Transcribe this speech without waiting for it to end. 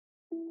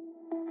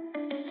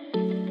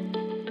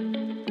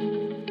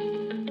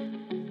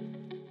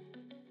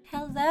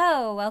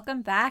Hello,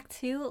 welcome back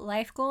to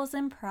Life Goals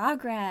in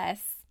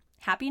Progress.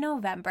 Happy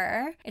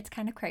November. It's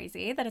kind of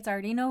crazy that it's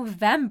already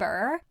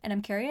November, and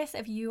I'm curious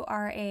if you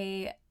are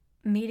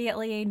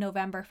immediately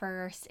November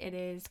 1st, it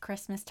is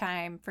Christmas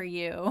time for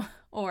you,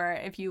 or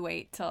if you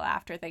wait till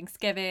after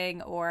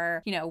Thanksgiving,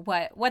 or,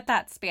 what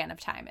that span of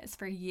time is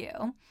for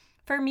you.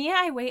 For me,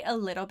 I wait a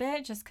little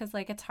bit just because,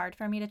 it's hard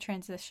for me to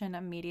transition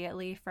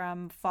immediately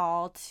from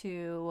fall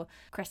to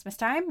Christmas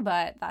time,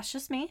 but that's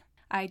just me.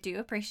 I do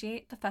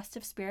appreciate the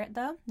festive spirit,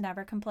 though,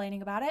 never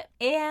complaining about it.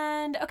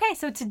 And okay,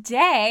 so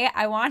today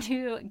I want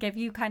to give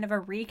you kind of a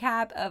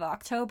recap of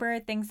October,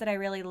 things that I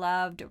really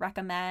loved,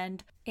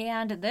 recommend.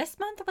 And this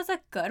month was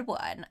a good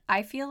one.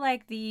 I feel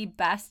like the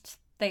best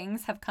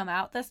things have come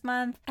out this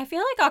month. I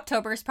feel like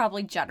October is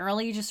probably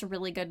generally just a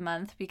really good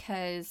month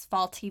because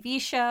fall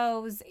TV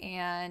shows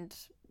and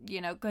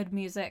good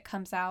music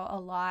comes out a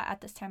lot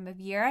at this time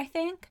of year, I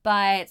think.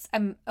 But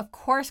I'm, of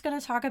course, going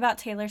to talk about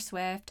Taylor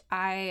Swift.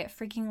 I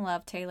freaking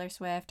love Taylor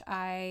Swift.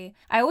 I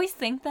always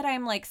think that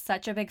I'm,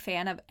 such a big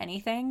fan of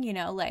anything,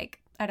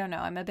 I don't know,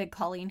 I'm a big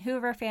Colleen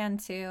Hoover fan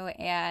too,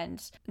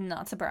 and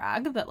not to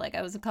brag, but,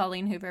 I was a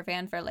Colleen Hoover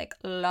fan for,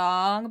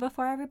 long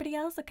before everybody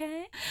else,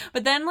 okay?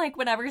 But then,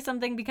 whenever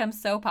something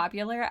becomes so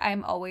popular,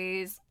 I'm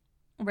always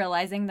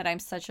realizing that I'm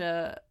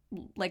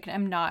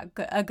I'm not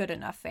a good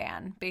enough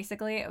fan.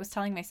 Basically, I was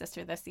telling my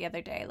sister this the other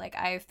day.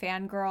 I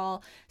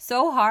fangirl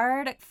so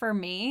hard for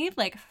me.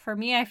 For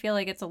me, I feel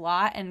like it's a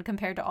lot. And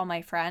compared to all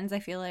my friends, I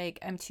feel like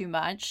I'm too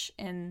much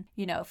in,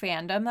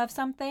 fandom of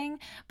something.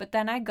 But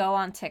then I go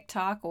on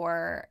TikTok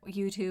or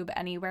YouTube,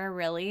 anywhere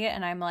really.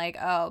 And I'm like,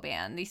 oh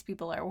man, these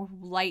people are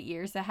light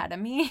years ahead of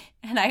me.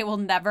 And I will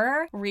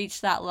never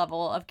reach that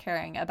level of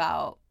caring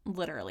about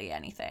literally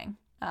anything.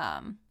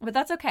 But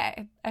that's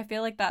okay. I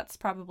feel like that's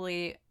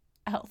probably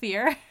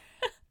healthier.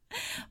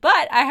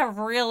 But I have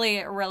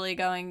really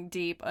going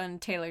deep on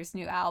Taylor's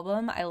new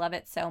album. I love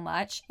it so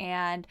much.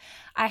 And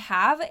I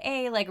have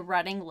a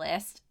running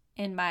list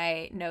in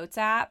my notes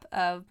app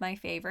of my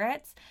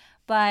favorites.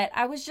 But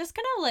I was just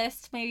going to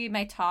list maybe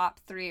my top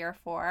 3 or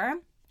 4.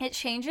 It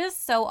changes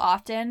so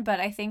often, but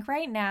I think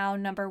right now,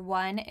 number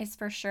 1 is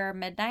for sure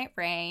Midnight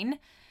Rain.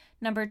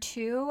 Number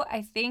 2,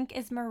 I think,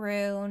 is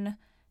Maroon.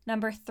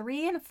 Number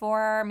 3 and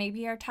 4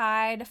 maybe are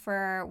tied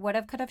for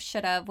Would've, Could've,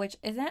 Should've, which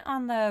isn't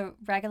on the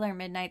regular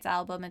Midnight's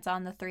album. It's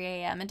on the 3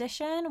 a.m.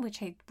 edition, which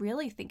I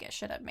really think it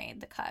should have made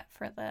the cut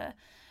for the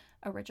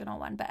original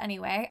one. But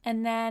anyway,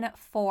 and then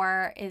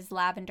 4 is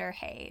Lavender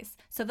Haze.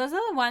 So those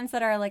are the ones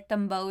that are the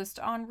most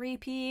on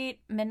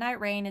repeat.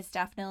 Midnight Rain is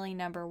definitely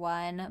number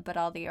 1, but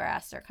all the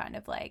rest are kind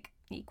of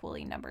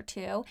equally number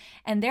 2.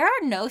 And there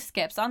are no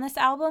skips on this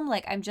album.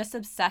 I'm just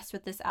obsessed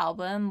with this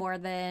album more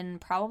than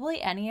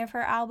probably any of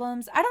her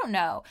albums. I don't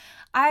know.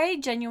 I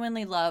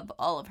genuinely love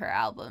all of her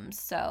albums,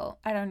 so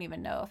I don't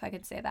even know if I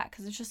could say that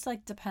because it just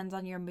depends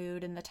on your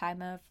mood and the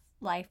time of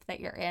life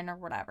that you're in or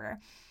whatever.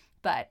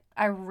 But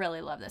I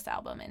really love this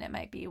album and it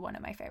might be one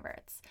of my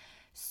favorites.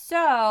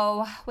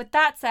 So with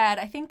that said,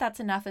 I think that's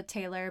enough of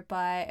Taylor,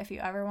 but if you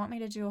ever want me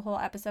to do a whole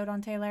episode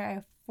on Taylor,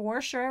 I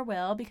for sure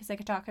will, because I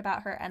could talk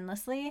about her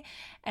endlessly,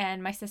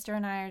 and my sister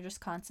and I are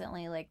just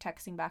constantly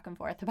texting back and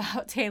forth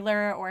about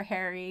Taylor or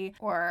Harry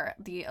or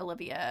the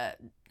Olivia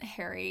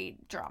Harry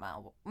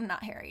drama.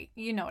 Not Harry,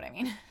 you know what I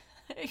mean.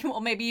 Well,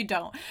 maybe you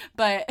don't,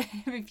 but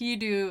if you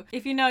do,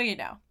 if you know, you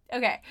know.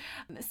 Okay,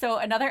 so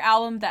another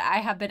album that I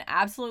have been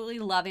absolutely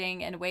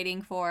loving and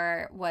waiting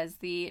for was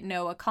the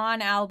Noah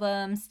Kahan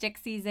album, Stick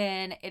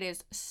Season. It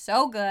is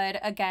so good.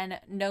 Again,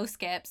 no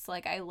skips.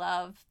 I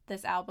love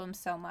this album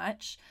so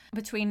much.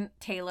 Between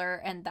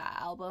Taylor and that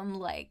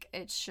album,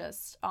 it's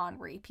just on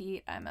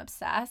repeat. I'm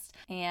obsessed.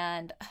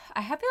 And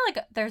I feel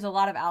like there's a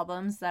lot of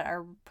albums that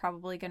are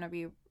probably going to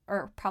be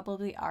or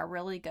probably are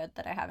really good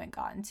that I haven't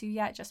gotten to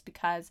yet just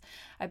because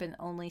I've been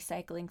only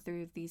cycling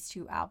through these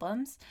 2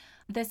 albums.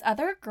 This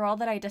other girl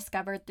that I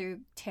discovered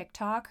through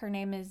TikTok, her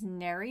name is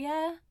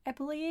Neria, I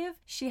believe.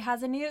 She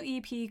has a new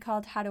EP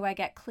called How Do I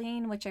Get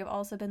Clean, which I've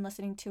also been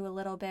listening to a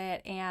little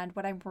bit. And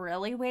what I'm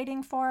really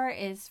waiting for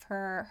is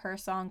for her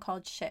song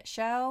called Shit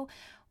Show,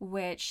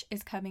 which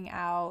is coming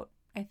out,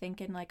 I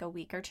think, in a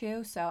week or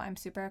 2. So I'm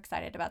super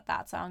excited about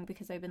that song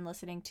because I've been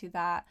listening to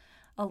that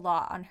a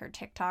lot on her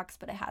TikToks,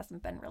 but it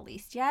hasn't been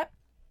released yet.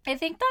 I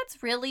think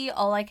that's really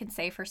all I can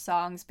say for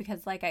songs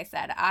because, like I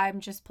said, I'm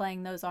just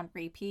playing those on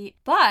repeat.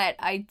 But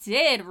I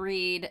did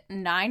read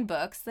 9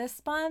 books this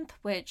month,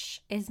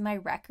 which is my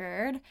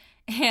record.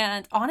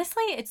 And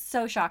honestly, it's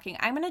so shocking.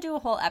 I'm going to do a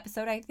whole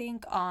episode, I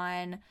think,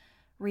 on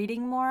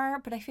reading more,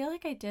 but I feel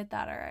like I did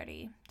that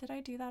already. Did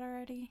I do that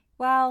already?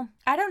 Well,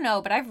 I don't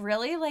know, but I've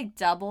really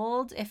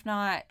doubled, if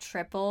not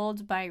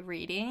tripled, my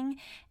reading.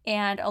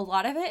 And a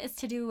lot of it is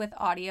to do with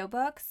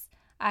audiobooks.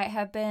 I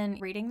have been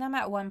reading them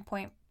at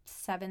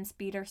 1.7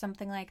 speed or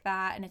something like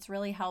that, and it's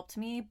really helped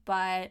me.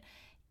 But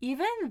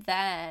even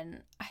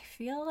then, I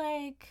feel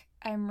like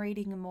I'm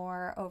reading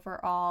more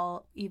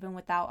overall, even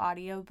without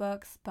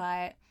audiobooks.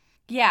 But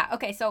Yeah,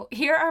 okay, so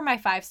here are my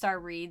 5-star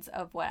reads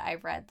of what I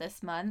read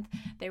this month.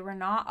 They were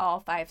not all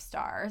 5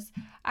 stars.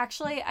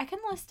 Actually, I can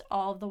list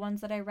all of the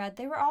ones that I read.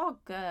 They were all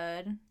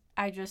good.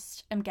 I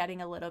just am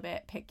getting a little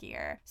bit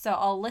pickier. So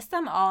I'll list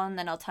them all and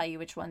then I'll tell you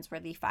which ones were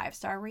the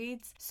 5-star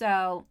reads.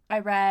 So I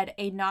read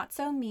A Not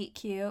So Meet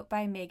Cute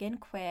by Megan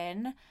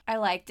Quinn. I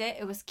liked it.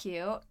 It was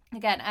cute.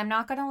 Again, I'm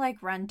not going to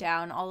like run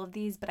down all of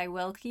these, but I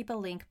will keep a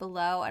link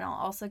below, and I'll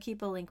also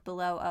keep a link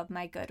below of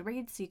my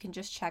Goodreads so you can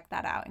just check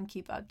that out and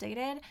keep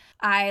updated.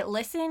 I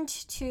listened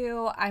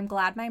to I'm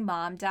Glad My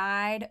Mom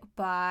Died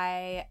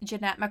by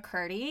Jeanette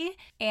McCurdy,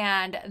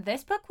 and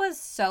this book was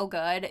so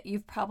good.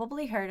 You've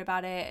probably heard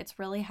about it. It's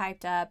really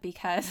hyped up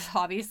because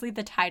obviously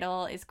the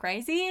title is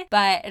crazy,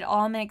 but it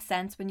all makes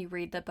sense when you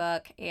read the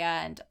book,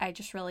 and I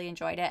just really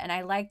enjoyed it, and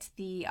I liked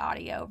the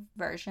audio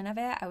version of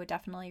it. I would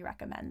definitely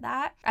recommend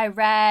that. I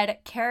read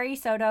Carrie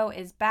Soto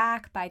is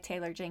Back by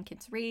Taylor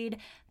Jenkins Reid.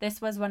 This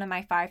was one of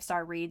my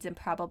 5-star reads and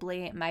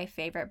probably my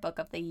favorite book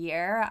of the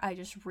year. I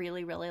just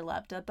really, really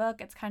loved the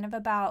book. It's kind of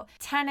about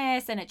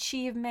tennis and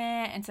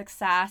achievement and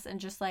success, and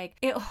just like,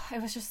 it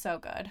was just so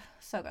good.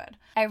 So good.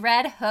 I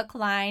read Hook,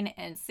 Line,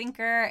 and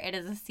Sinker. It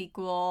is a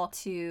sequel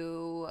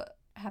to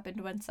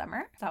Happened One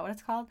Summer. Is that what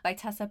it's called? By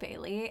Tessa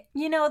Bailey.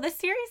 You know, the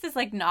series is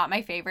like not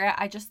my favorite.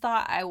 I just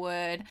thought I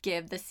would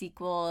give the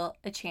sequel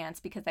a chance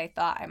because I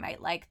thought I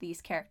might like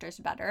these characters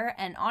better.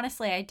 And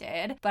honestly, I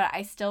did. But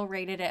I still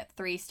rated it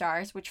 3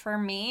 stars, which for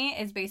me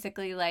is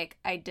basically like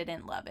I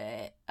didn't love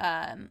it.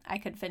 I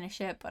could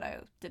finish it, but I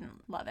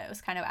didn't love it. It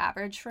was kind of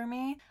average for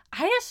me.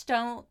 I just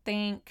don't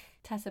think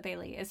Tessa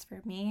Bailey is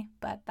for me,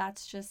 but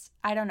that's just,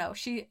 I don't know.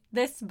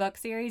 This book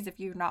series, if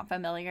you're not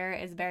familiar,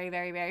 is very,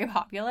 very, very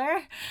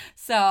popular.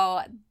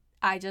 So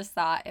I just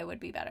thought it would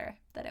be better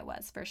than it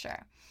was for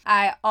sure.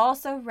 I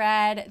also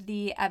read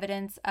The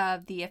Evidence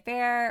of the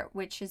Affair,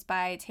 which is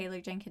by Taylor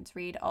Jenkins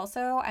Reid.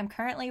 Also, I'm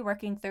currently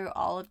working through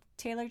all of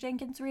Taylor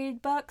Jenkins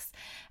Reid books,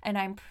 and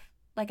I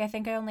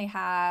think I only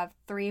have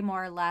 3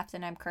 more left,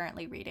 and I'm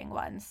currently reading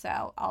one.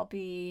 So I'll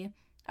be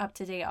up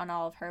to date on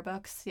all of her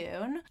books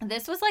soon.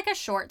 This was like a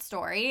short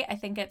story. I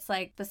think it's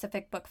like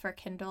specific book for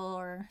Kindle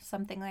or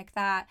something like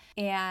that.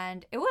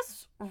 And it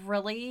was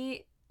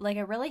really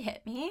it really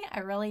hit me. I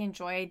really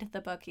enjoyed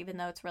the book, even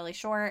though it's really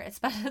short.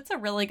 It's a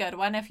really good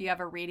one if you have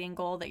a reading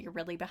goal that you're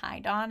really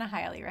behind on. I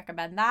highly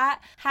recommend that.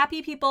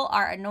 Happy People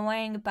Are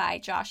Annoying by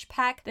Josh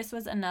Peck. This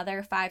was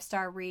another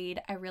 5-star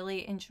read. I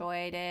really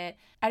enjoyed it.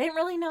 I didn't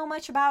really know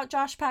much about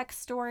Josh Peck's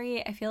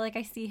story. I feel like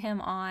I see him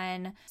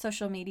on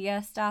social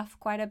media stuff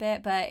quite a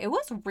bit, but it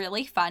was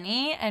really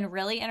funny and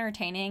really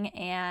entertaining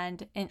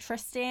and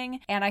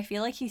interesting. And I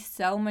feel like he's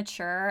so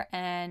mature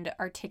and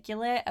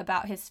articulate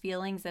about his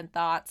feelings and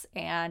thoughts,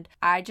 and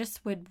I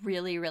just would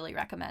really, really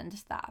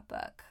recommend that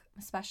book,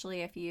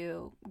 especially if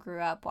you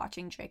grew up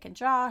watching Drake and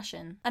Josh.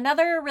 And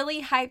another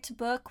really hyped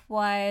book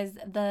was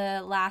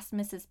The Last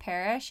Mrs.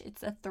 Parrish.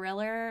 It's a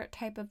thriller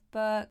type of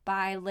book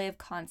by Liv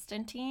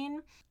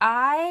Constantine.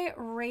 I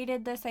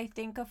rated this, I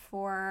think, a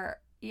 4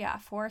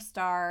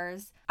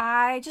 stars.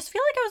 I just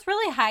feel like it was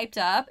really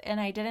hyped up, and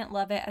I didn't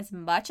love it as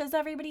much as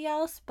everybody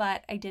else,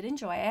 but I did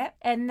enjoy it.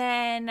 And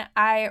then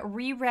I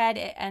reread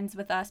It Ends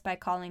With Us by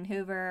Colleen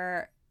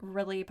Hoover.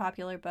 Really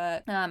popular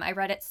book. I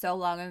read it so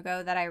long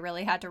ago that I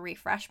really had to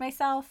refresh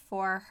myself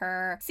for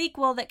her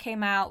sequel that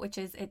came out, which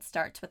is It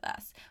Starts With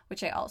Us,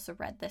 which I also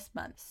read this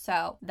month.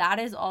 So that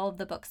is all of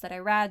the books that I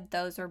read.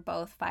 Those are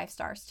both 5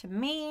 stars to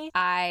me.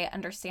 I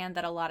understand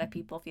that a lot of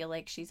people feel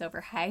like she's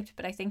overhyped,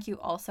 but I think you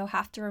also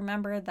have to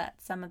remember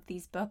that some of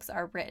these books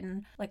are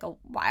written like a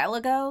while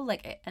ago,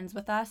 like It Ends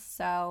With Us.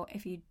 So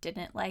if you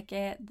didn't like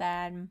it,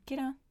 then,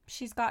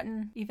 she's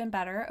gotten even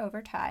better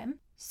over time.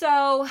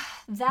 So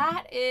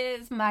that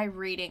is my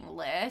reading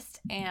list.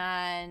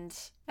 And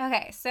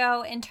okay,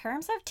 so in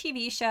terms of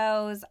TV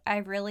shows,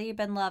 I've really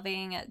been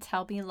loving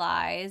Tell Me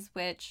Lies,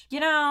 which,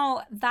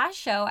 that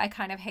show, I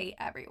kind of hate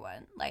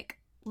everyone. Like,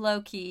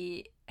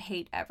 low-key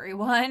hate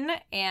everyone,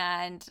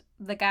 and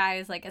the guy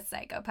is like a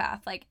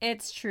psychopath. Like,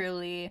 it's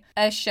truly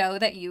a show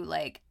that you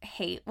like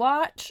hate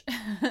watch.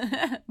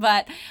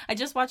 But I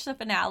just watched the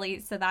finale,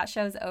 so that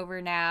show's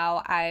over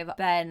now. I've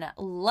been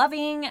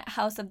loving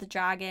House of the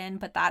Dragon,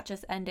 but that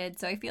just ended,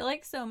 so I feel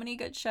like so many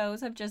good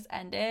shows have just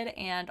ended,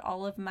 and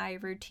all of my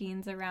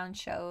routines around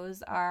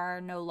shows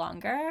are no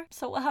longer,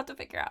 so we'll have to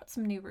figure out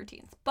some new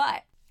routines.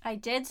 But I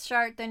did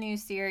start the new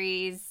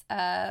series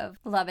of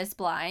Love is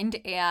Blind,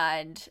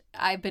 and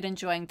I've been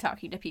enjoying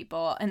talking to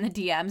people in the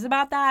DMs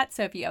about that.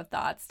 So if you have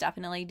thoughts,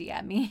 definitely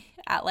DM me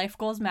at Life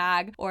Goals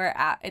Mag or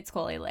at It's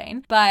Coley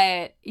Lane.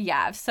 But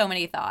yeah, I have so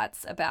many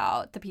thoughts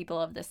about the people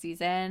of the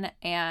season,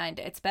 and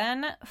it's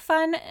been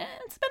fun.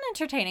 It's been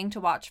entertaining to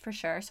watch for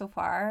sure so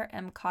far.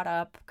 I'm caught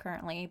up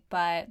currently,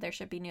 but there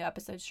should be new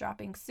episodes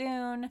dropping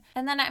soon.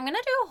 And then I'm going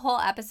to do a whole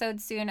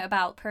episode soon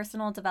about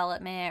personal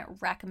development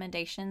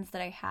recommendations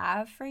that I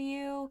have for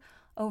you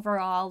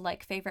overall,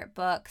 like favorite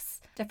books,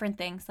 different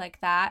things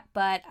like that.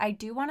 But I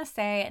do want to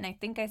say, and I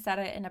think I said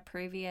it in a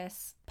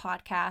previous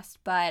podcast,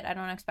 but I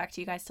don't expect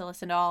you guys to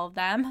listen to all of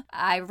them.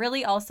 I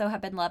really also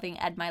have been loving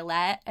Ed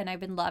Milet, and I've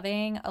been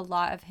loving a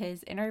lot of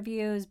his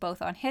interviews,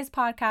 both on his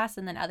podcast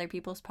and then other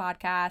people's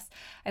podcasts.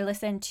 I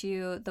listened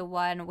to the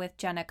one with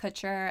Jenna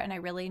Kutcher, and I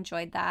really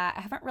enjoyed that.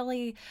 I haven't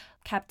really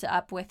kept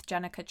up with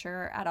Jenna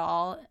Kutcher at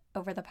all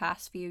over the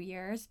past few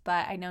years,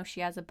 but I know she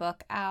has a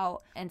book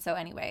out. And so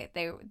anyway,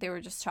 they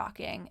were just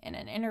talking in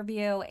an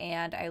interview,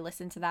 and I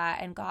listened to that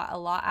and got a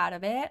lot out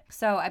of it.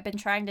 So I've been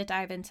trying to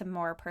dive into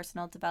more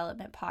personal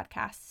development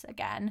podcasts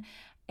again.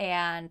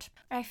 And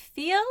I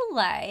feel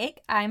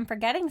like I'm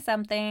forgetting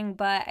something,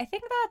 but I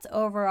think that's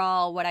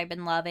overall what I've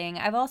been loving.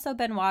 I've also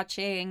been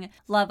watching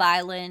Love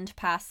Island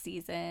past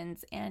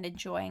seasons and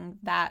enjoying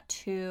that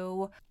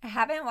too. I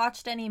haven't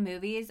watched any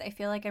movies. I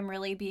feel like I'm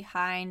really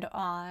behind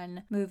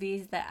on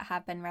movies that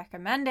have been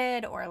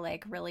recommended or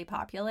like really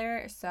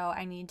popular, so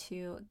I need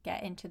to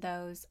get into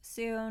those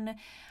soon.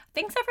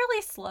 Things have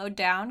really slowed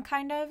down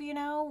kind of,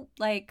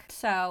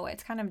 so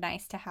it's kind of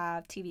nice to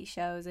have TV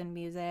shows and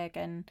music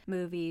and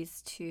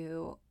movies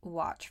to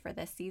watch for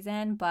this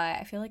season, but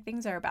I feel like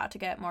things are about to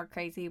get more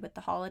crazy with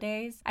the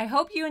holidays. I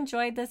hope you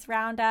enjoyed this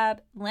roundup.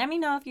 Let me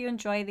know if you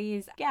enjoy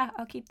these. Yeah,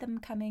 I'll keep them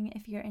coming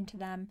if you're into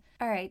them.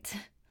 All right,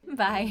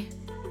 bye.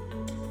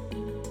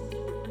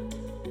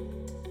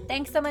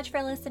 Thanks so much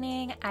for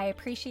listening. I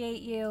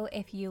appreciate you.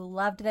 If you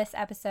loved this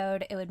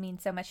episode, it would mean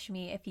so much to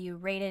me if you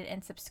rated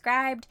and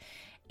subscribed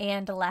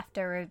and left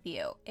a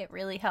review. It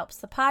really helps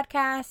the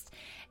podcast.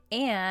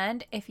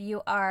 And if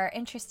you are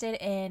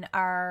interested in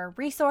our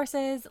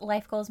resources,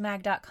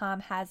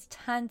 lifegoalsmag.com has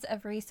tons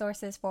of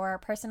resources for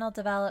personal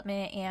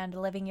development and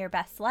living your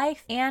best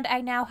life. And I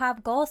now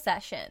have goal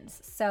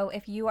sessions. So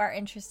if you are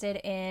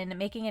interested in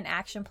making an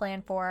action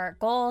plan for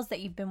goals that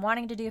you've been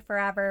wanting to do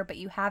forever, but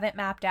you haven't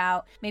mapped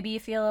out, maybe you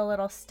feel a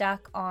little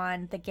stuck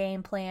on the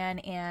game plan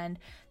and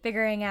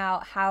figuring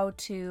out how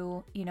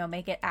to,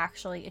 make it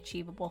actually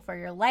achievable for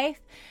your life,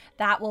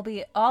 that will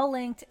be all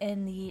linked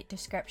in the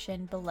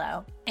description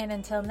below. And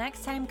until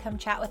next time, come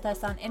chat with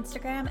us on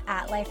Instagram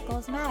at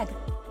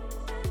LifeGoalsMag.